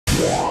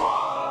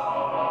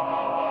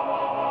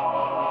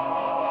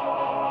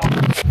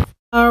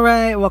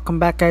Alright, welcome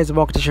back guys.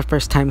 Welcome to your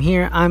first time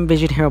here. I'm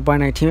Vision Hero Boy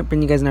and our team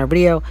bringing you guys another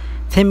video.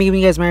 Today I'm giving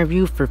you guys my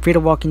review for Fear the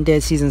Walking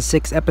Dead Season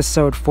 6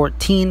 Episode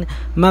 14,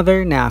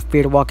 Mother. Now, if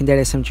Fear the Walking Dead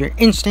is something you're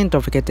interested in,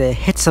 don't forget to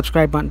hit the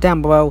subscribe button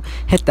down below,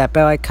 hit that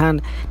bell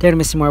icon, there to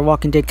miss more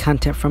Walking Dead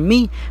content from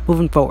me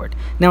moving forward.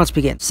 Now let's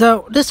begin.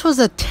 So, this was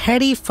a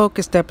Teddy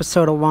focused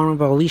episode along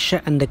with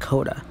Alicia and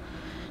Dakota.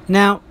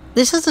 Now,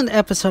 this is an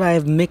episode I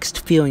have mixed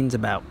feelings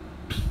about.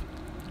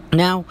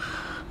 Now,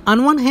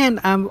 on one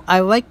hand, I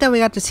like that we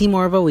got to see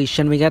more of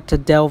Alicia and we got to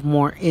delve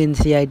more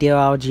into the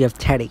ideology of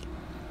Teddy.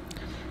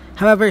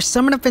 However,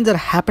 some of the things that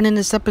happened in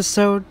this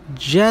episode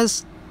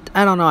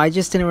I don't know, I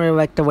just didn't really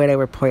like the way they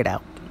were played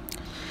out.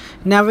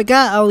 Now, we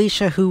got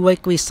Alicia, who,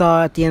 like we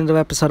saw at the end of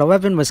episode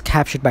 11, was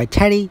captured by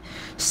Teddy.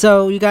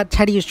 So, you got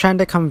Teddy who's trying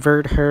to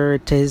convert her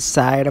to his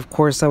side. Of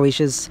course,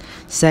 Alicia's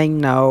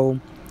saying no.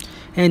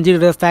 And due to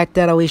the fact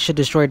that Alicia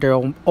destroyed their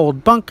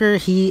old bunker,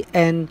 he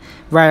and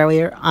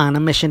Riley are on a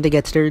mission to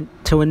get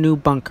to a new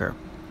bunker.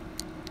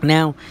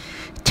 Now,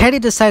 Teddy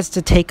decides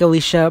to take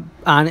Alicia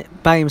on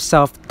by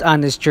himself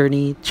on this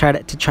journey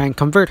to try and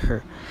convert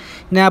her.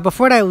 Now,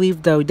 before they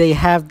leave, though, they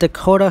have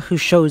Dakota who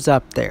shows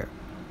up there.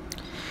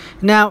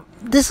 Now,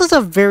 this is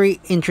a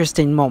very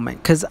interesting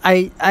moment because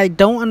I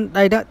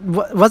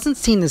wasn't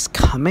seeing this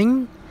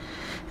coming.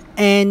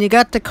 And you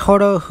got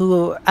Dakota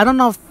who, I don't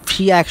know if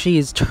she actually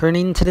is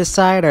turning to the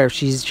side or if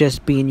she's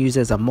just being used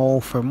as a mole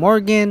for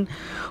Morgan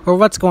or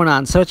what's going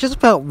on. So it just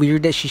felt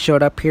weird that she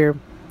showed up here.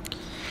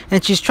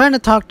 And she's trying to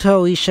talk to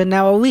Alicia.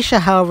 Now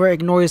Alicia, however,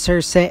 ignores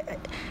her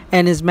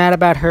and is mad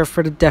about her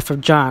for the death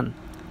of John.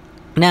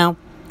 Now,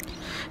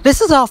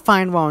 this is all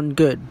fine, well, and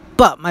good.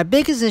 But my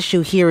biggest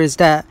issue here is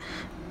that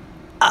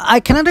I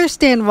can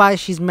understand why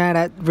she's mad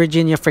at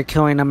Virginia for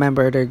killing a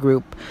member of their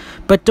group.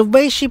 But the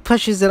way she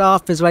pushes it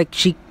off is like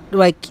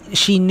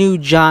she knew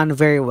John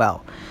very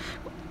well.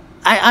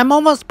 I'm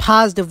almost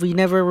positive we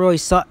never really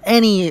saw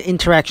any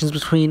interactions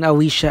between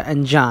Alicia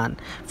and John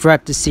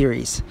throughout the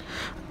series.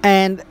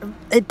 And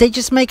they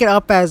just make it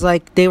up as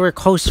like they were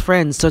close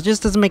friends. So it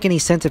just doesn't make any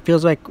sense. It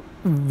feels like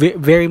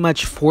very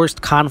much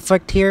forced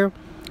conflict here.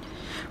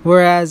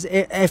 Whereas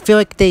I feel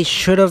like they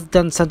should have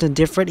done something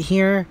different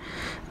here.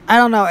 I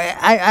don't know.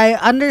 I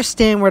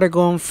understand what they're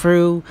going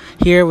through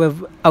here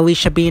with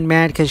Alicia being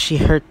mad because she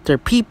hurt their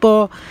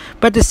people.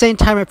 But at the same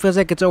time, it feels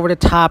like it's over the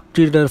top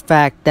due to the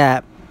fact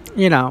that,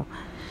 you know,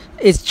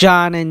 it's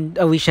John and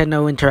Alicia had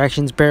no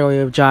interactions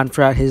barely with John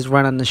throughout his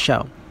run on the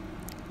show.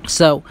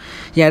 So,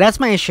 yeah, that's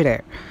my issue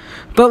there.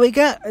 But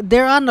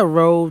they're on the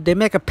road. They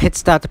make a pit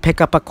stop to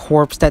pick up a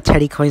corpse that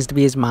Teddy claims to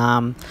be his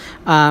mom.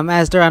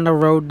 As they're on the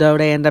road, though,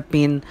 they end up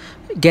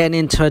getting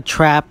into a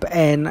trap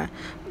and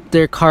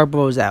their car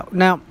blows out.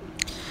 Now,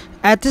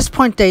 at this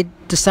point, they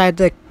decide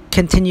to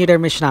continue their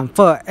mission on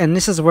foot, and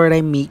this is where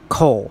they meet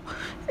Cole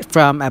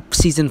from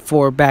Season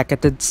 4 back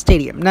at the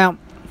stadium. Now,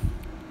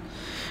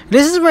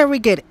 this is where we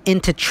get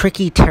into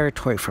tricky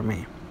territory for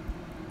me.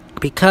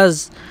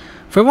 Because,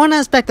 for one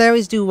aspect, I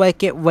always do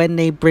like it when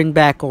they bring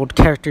back old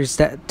characters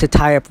to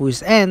tie up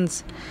loose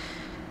ends.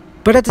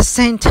 But at the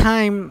same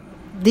time,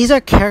 these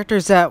are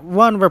characters that,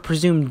 one, were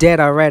presumed dead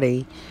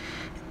already.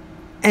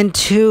 And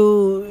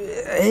two,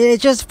 it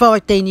just felt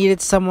like they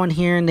needed someone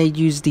here and they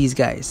used these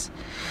guys.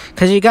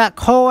 Because you got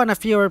Cole and a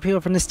few other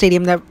people from the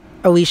stadium that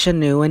Alicia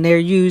knew. And they're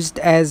used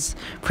as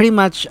pretty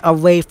much a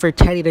way for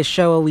Teddy to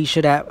show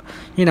Alicia that,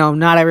 you know,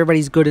 not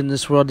everybody's good in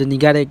this world. And you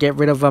got to get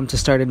rid of them to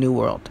start a new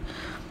world.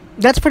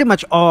 That's pretty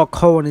much all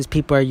Cole and his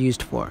people are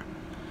used for.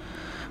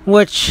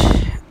 Which,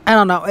 I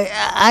don't know.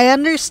 I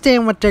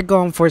understand what they're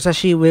going for,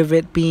 especially with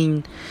it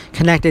being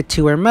connected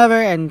to her mother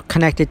and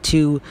connected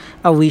to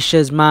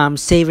Alicia's mom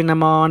saving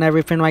them all and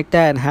everything like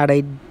that, and how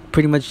they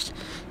pretty much,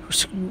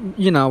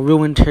 you know,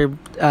 ruined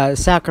her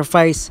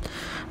sacrifice.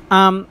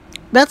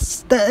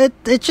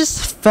 It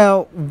just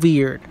felt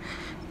weird.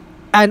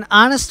 And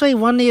honestly,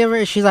 one of the other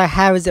issues I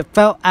have is it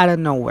felt out of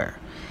nowhere.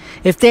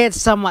 If they had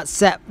somewhat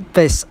set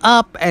this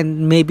up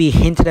and maybe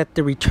hinted at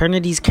the return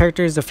of these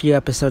characters a few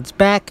episodes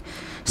back,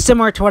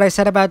 similar to what I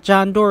said about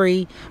John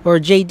Dory or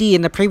JD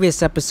in the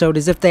previous episode,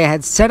 is if they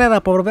had set it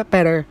up a little bit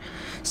better,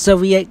 so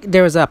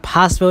there was a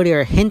possibility or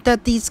a hint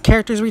at these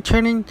characters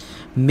returning,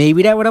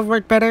 maybe that would have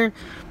worked better.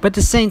 But at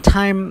the same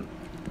time,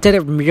 did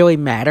it really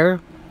matter?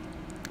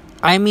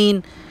 I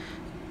mean,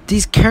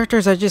 these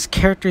characters are just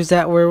characters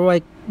that were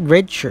like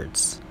red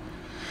shirts.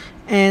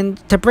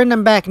 And to bring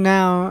them back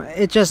now,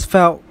 it just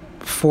felt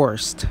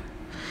forced.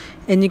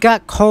 And you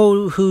got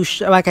Cole who,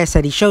 like I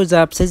said, he shows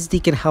up, says he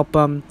can help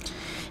him.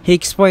 He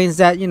explains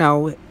that, you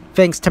know,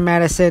 thanks to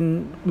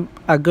Madison,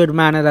 a good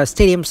amount of the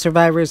stadium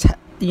survivors,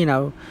 you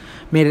know,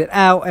 made it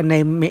out, and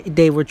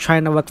they were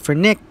trying to look for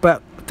Nick,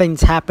 but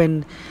things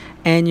happened,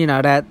 and you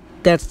know that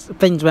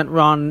things went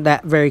wrong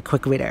that very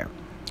quickly there.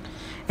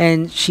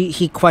 And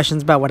he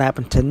questions about what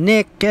happened to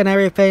Nick and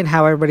everything,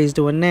 how everybody's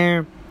doing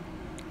there.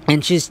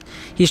 And he's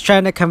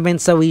trying to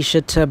convince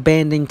Alicia to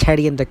abandon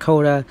Teddy and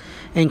Dakota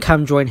and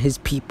come join his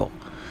people.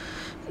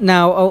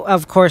 Now,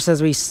 of course,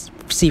 as we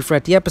see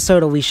throughout the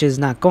episode, Alicia is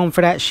not going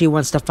for that. She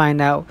wants to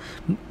find out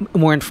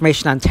more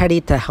information on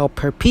Teddy to help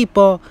her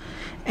people.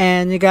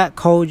 And you got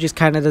Cole just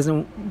kind of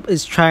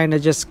is trying to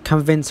just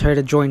convince her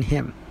to join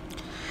him.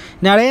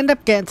 Now they end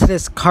up getting to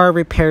this car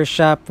repair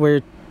shop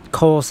where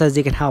Cole says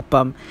he can help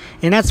them,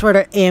 and that's where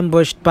they're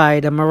ambushed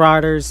by the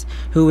Marauders,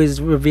 who is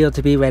revealed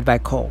to be led by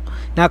Cole.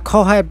 Now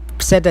Cole had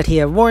said that he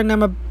had warned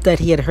them that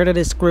he had heard of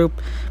this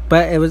group,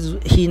 but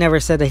he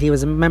never said that he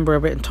was a member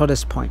of it until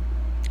this point.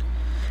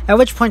 At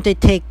which point they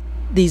take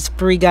these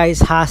 3 guys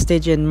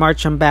hostage and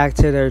march them back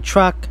to their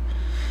truck,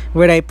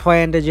 where they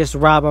plan to just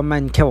rob them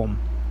and kill them.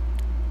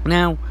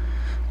 Now,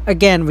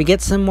 again, we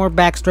get some more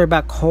backstory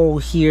about Cole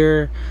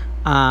here.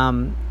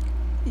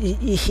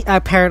 He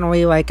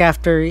apparently, like,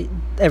 after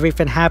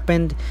everything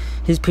happened,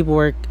 his people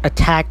were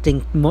attacked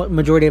and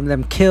majority of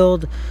them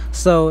killed.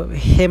 So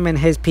him and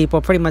his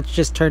people pretty much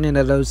just turned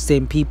into those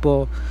same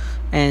people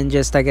and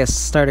just, I guess,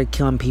 started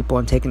killing people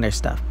and taking their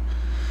stuff.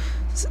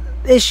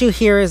 The issue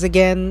here is,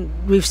 again,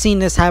 we've seen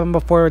this happen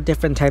before with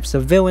different types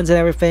of villains and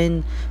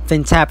everything.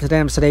 Things happened to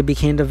them, so they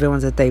became the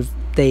villains that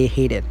they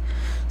hated.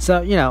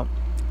 So, you know,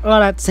 all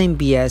that same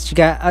BS. You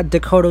got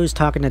Dakota who's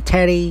talking to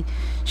Teddy.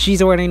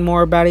 She's learning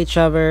more about each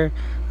other.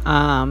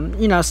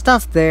 You know,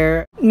 stuff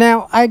there.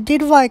 Now, I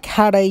did like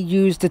how they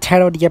used the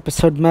title of the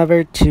episode,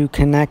 Mother, to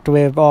connect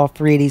with all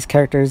 3 of these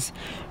characters'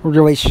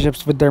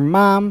 relationships with their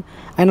mom.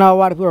 I know a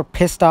lot of people were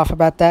pissed off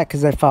about that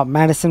because they thought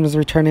Madison was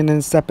returning in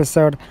this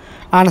episode.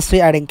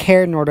 Honestly, I didn't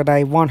care, nor did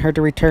I want her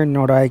to return,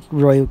 nor do I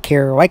really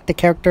care or like the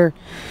character.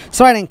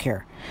 So I didn't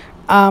care.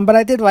 But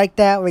I did like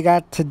that. We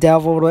got to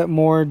delve a little bit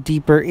more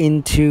deeper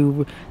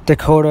into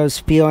Dakota's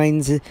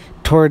feelings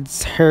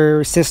towards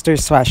her sister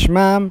 /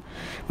 mom.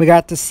 We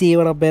got to see a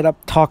little bit of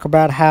talk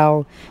about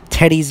how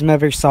Teddy's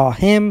mother saw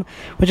him,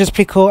 which is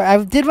pretty cool.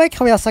 I did like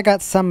how we also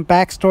got some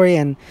backstory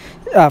and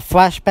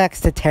flashbacks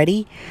to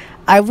Teddy.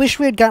 I wish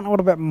we had gotten a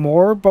little bit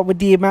more, but with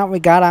the amount we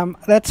got,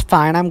 that's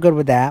fine. I'm good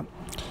with that.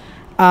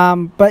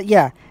 But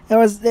yeah,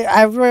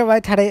 I really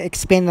liked how they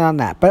expanded on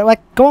that. But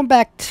like going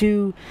back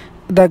to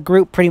the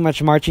group pretty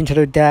much marching to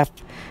their death.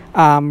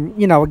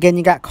 You know, again,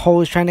 you got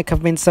Cole trying to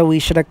convince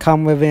Alicia to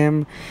come with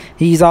him.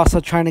 He's also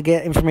trying to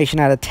get information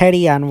out of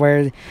Teddy on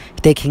where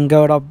they can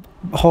go to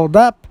hold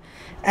up.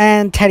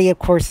 And Teddy, of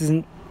course,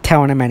 isn't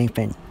telling him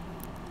anything.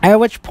 At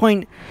which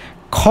point,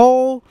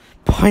 Cole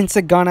points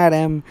a gun at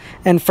him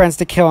and threatens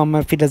to kill him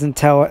if he doesn't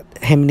tell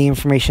him the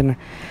information.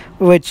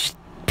 Which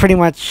pretty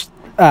much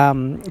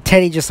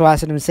Teddy just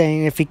laughed at him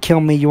saying, if you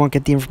kill me, you won't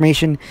get the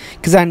information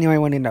because I'm the only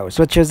one who knows.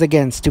 Which is,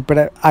 again,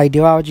 stupid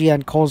ideology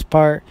on Cole's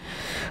part.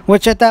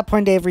 Which at that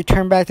point, they've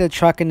returned back to the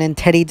truck, and then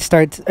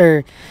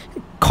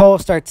Cole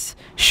starts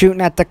shooting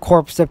at the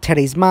corpse of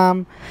Teddy's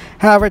mom.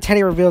 However,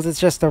 Teddy reveals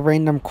it's just a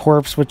random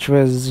corpse, which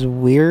was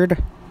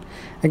weird.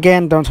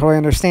 Again, don't totally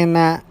understand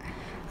that.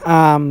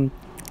 And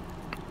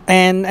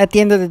at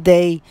the end of the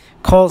day,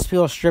 Cole's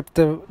people stripped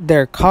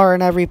their car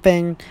and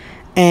everything,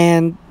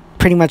 and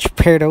pretty much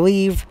prepare to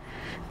leave.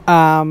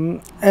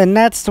 And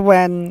that's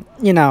when,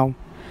 you know,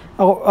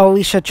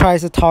 Alicia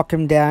tries to talk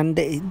him down.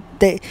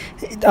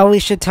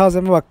 Alicia tells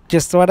him, look,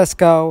 just let us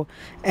go,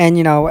 and,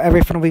 you know,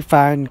 everything will be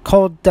fine.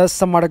 Cole does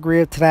somewhat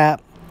agree to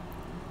that.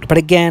 But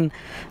again,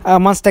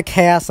 amongst the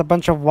chaos, a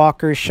bunch of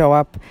walkers show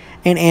up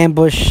and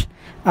ambush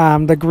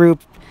the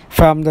group.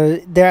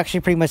 They're actually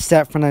pretty much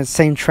set from the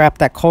same trap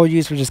that Cole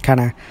used, which is kind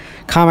of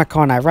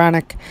comical and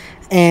ironic.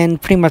 And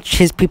pretty much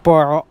his people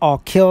are all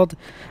killed.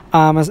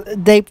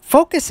 They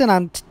focus in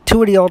on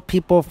 2 of the old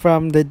people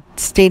from the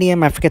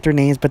stadium. I forget their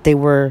names, but they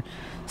were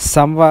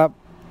somewhat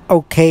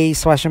okay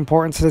 /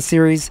 important to the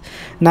series.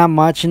 Not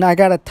much. And I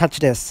gotta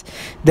touch this.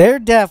 Their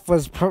death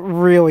was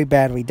really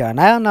badly done.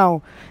 I don't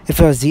know if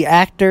it was the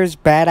actors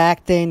bad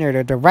acting or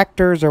the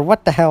directors or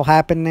what the hell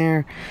happened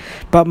there,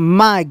 but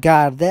my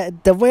god,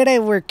 the way they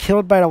were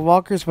killed by the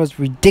walkers was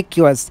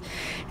ridiculous.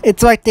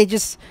 It's like they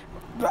just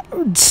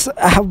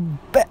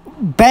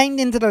banged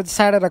into the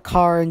side of the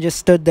car and just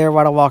stood there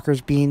while the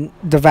walkers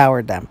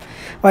devoured them.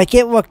 Like,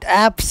 it looked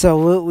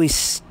absolutely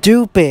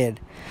stupid.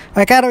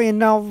 Like, I don't even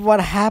know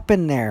what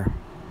happened there.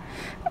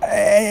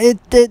 I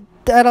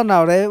don't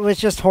know. It was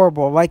just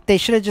horrible. Like, they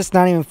should have just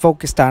not even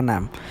focused on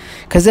them,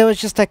 because it was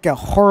just like a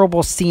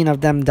horrible scene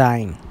of them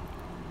dying.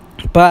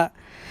 But,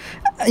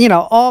 you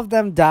know, all of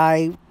them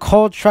die.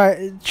 Cole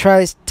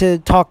tries to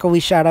talk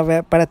Alicia out of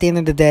it, but at the end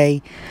of the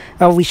day,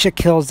 Alicia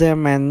kills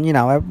him, and, you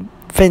know,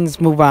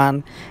 things move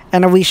on.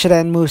 And Alicia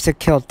then moves to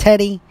kill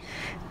Teddy,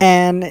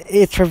 and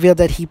it's revealed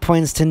that he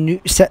plans to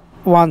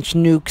launch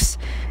nukes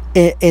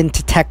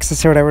into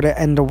Texas or whatever to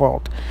end the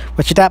world.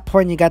 Which at that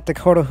point, you got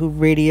Dakota who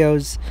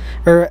radios,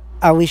 or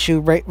Alicia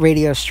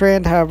radios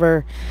Strand.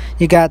 However,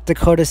 you got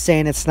Dakota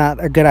saying it's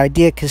not a good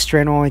idea because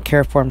Strand will only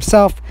care for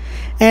himself.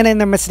 And in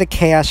the midst of the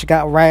chaos, you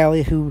got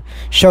Riley who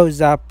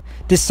shows up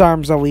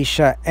disarms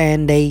Alicia,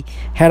 and they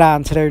head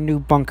on to their new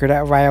bunker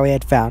that Riley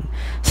had found.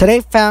 So they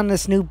found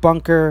this new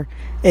bunker.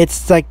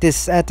 It's like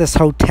this at this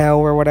hotel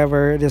or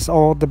whatever, this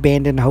old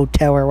abandoned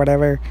hotel or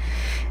whatever.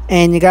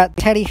 And you got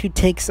Teddy, who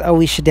takes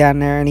Alicia down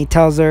there, and he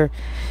tells her,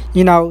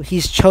 you know,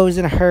 he's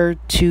chosen her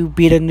to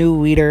be the new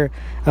leader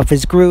of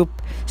his group,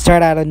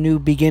 start out a new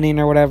beginning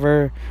or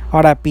whatever,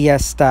 all that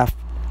BS stuff.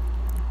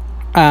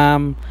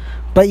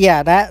 But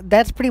yeah,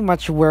 that's pretty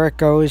much where it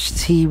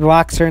goes. He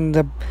locks her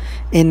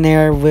in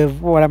there with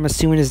what I'm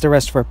assuming is the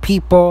rest of her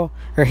people,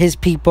 or his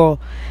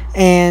people,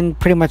 and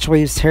pretty much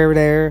leaves her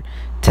there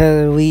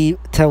to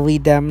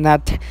lead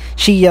them.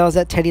 She yells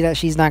at Teddy that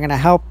she's not gonna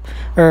help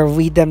or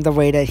lead them the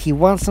way that he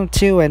wants them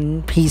to,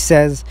 and he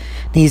says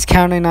he's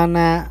counting on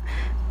that.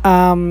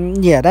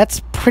 Yeah,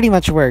 that's pretty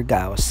much where it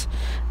goes.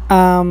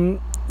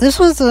 This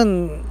was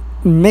a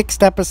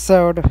mixed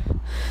episode.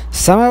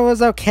 Some of it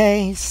was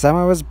okay, some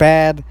of it was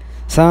bad,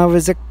 some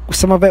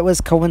of it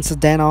was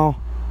coincidental.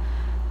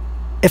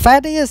 If I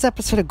had to give this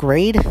episode a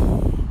grade,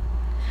 I'm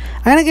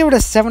gonna give it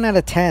a 7 out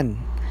of 10.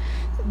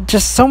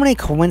 Just so many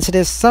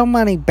coincidences, so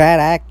many bad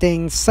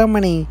acting, so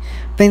many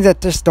things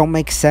that just don't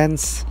make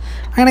sense.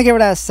 I'm gonna give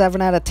it a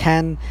 7 out of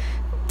 10.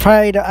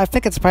 I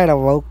think it's probably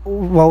the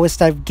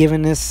lowest I've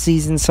given this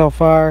season so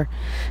far.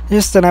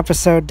 Just an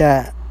episode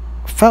that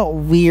felt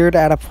weird,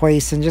 out of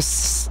place, and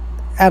just,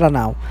 I don't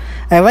know.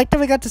 I liked that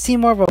we got to see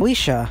more of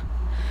Alicia,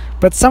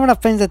 but some of the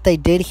things that they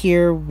did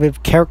here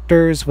with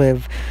characters,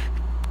 with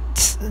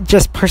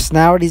just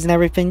personalities and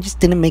everything, just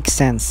didn't make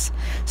sense.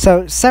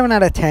 So 7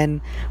 out of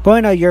 10. But I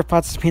know your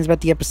thoughts and opinions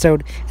about the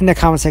episode in the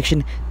comment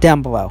section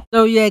down below.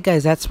 So yeah,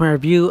 guys, that's my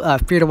review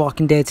of Fear the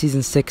Walking Dead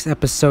season 6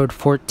 episode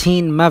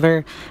 14,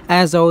 Mother.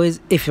 As always,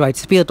 if you like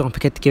this video, don't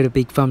forget to give it a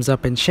big thumbs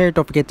up and share.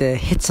 Don't forget to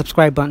hit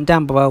subscribe button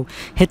down below,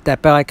 hit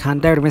that bell icon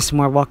there to miss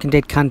more Walking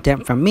Dead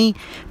content from me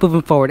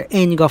moving forward.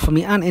 And you go follow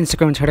me on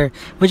Instagram and Twitter,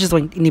 which is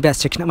linked in the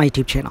best section of my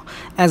YouTube channel.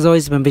 As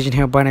always, I've been Vision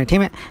Hero Boy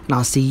Entertainment, and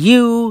I'll see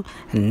you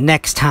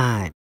next time.